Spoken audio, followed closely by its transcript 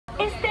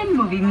está en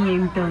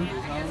movimiento.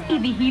 Y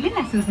vigilen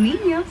a sus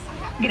niños.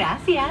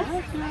 Gracias.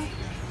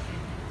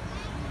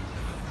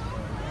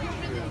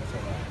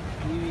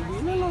 Y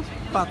vigilen los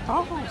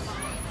patojos.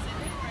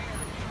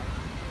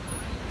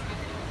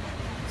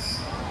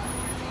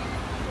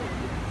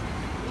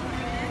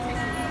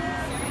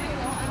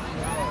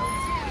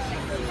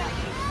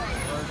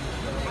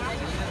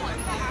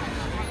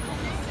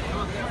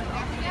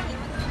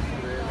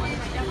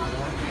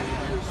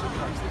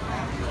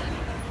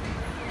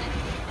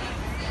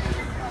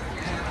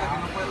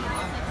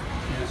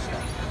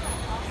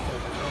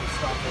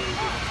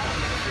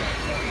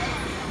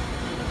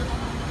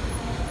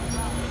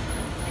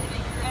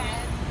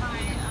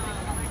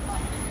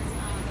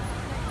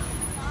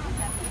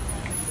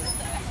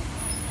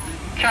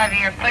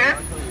 Charlie, you're clear.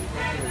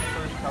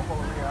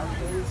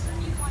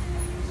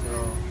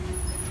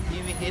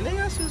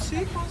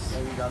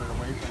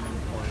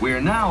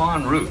 We're now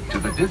en route to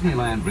the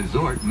Disneyland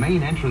Resort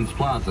Main Entrance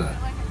Plaza,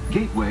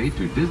 gateway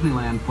to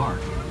Disneyland Park,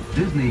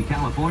 Disney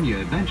California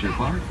Adventure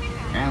Park,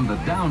 and the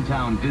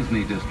downtown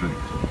Disney District.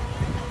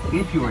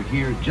 If you're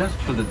here just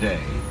for the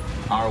day,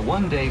 our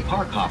one-day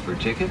park hopper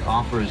ticket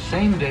offers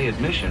same-day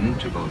admission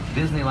to both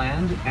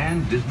Disneyland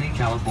and Disney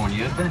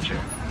California Adventure.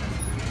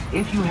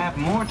 If you have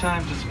more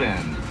time to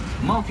spend,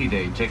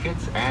 multi-day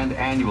tickets and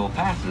annual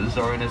passes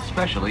are an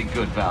especially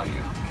good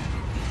value.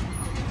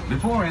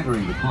 Before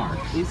entering the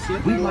parks,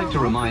 we'd like to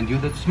remind you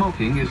that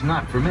smoking is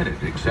not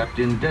permitted except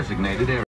in designated areas.